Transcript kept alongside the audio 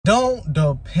Don't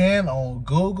depend on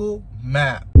Google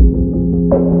Maps.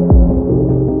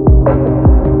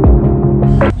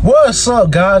 What's up,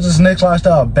 guys? It's Nick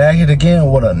Lifestyle back here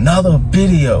again with another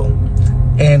video.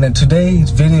 And in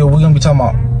today's video, we're gonna be talking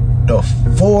about the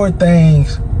 4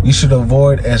 things you should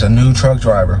avoid as a new truck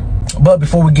driver. But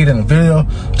before we get in the video,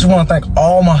 I just want to thank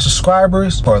all my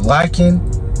subscribers for liking,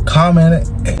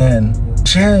 commenting, and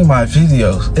sharing my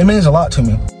videos. It means a lot to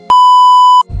me.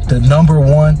 The number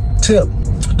one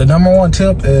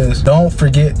tip is don't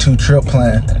forget to trip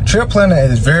plan. Trip planning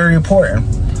is very important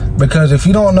because if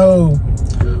you don't know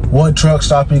what truck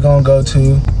stop you're gonna go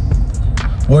to,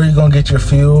 where you're gonna get your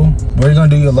fuel, where you're gonna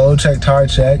do your load check, tire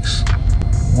checks,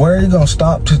 where you're gonna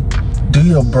stop to do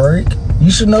your brake,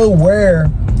 you should know where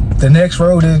the next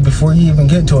road is before you even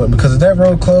get to it. Because if that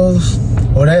road closed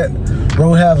or that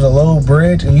road has a low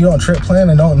bridge and you don't trip plan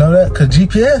and don't know that, because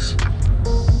GPS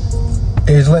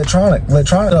is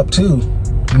electronic up too.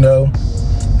 You know,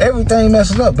 everything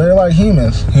messes up. They're like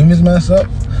humans. Humans mess up,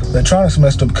 electronics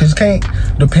messed up, because you can't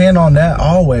depend on that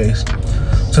always.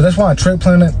 So that's why trip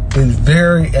planning is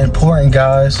very important,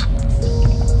 guys.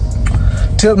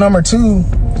 Tip number 2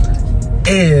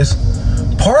 is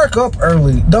park up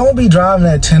early. Don't be driving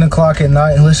at 10 o'clock at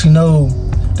night unless you know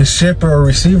the shipper or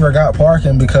receiver got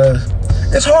parking, because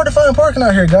it's hard to find parking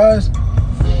out here, guys.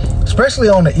 Especially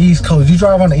on the East Coast. You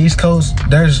drive on the East Coast,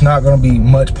 there's not going to be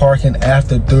much parking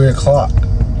after 3 o'clock.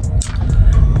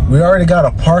 We already got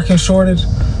a parking shortage,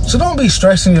 so don't be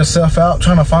stressing yourself out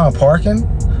trying to find parking.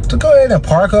 So go ahead and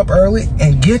park up early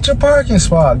and get your parking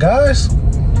spot, guys.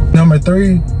 Number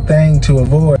 3 thing to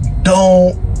avoid,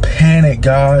 don't panic,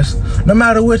 guys. No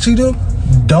matter what you do,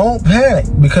 don't panic,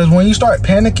 because when you start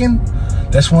panicking,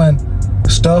 that's when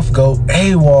stuff go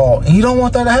AWOL, and you don't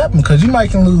want that to happen, because you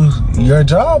might can lose your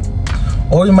job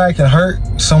or you might can hurt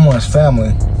someone's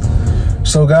family.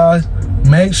 So guys,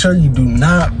 make sure you do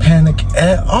not panic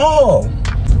at all.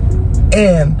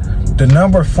 And the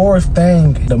number 4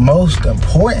 thing, the most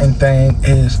important thing,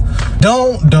 is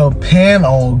don't depend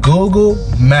on Google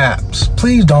Maps.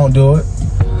 Please don't do it,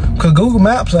 because Google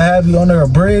Maps will have you under a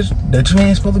bridge that you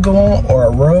ain't supposed to go on, or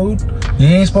a road you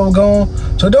ain't supposed to go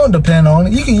on. So don't depend on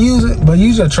it. You can use it, but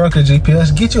use your trucker's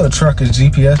GPS. Get you a trucker's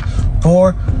GPS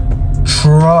for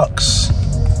trucks,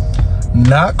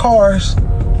 not cars,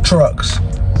 trucks.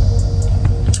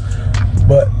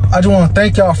 But I just want to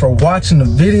thank y'all for watching the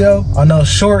video. I know,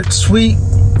 short, sweet,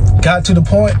 got to the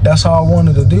point. That's all I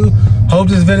wanted to do. Hope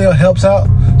this video helps out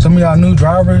some of y'all new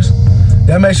drivers.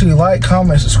 Y'all make sure you like,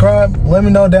 comment, subscribe. Let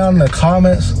me know down in the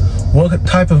comments what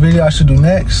type of video I should do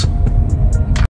next.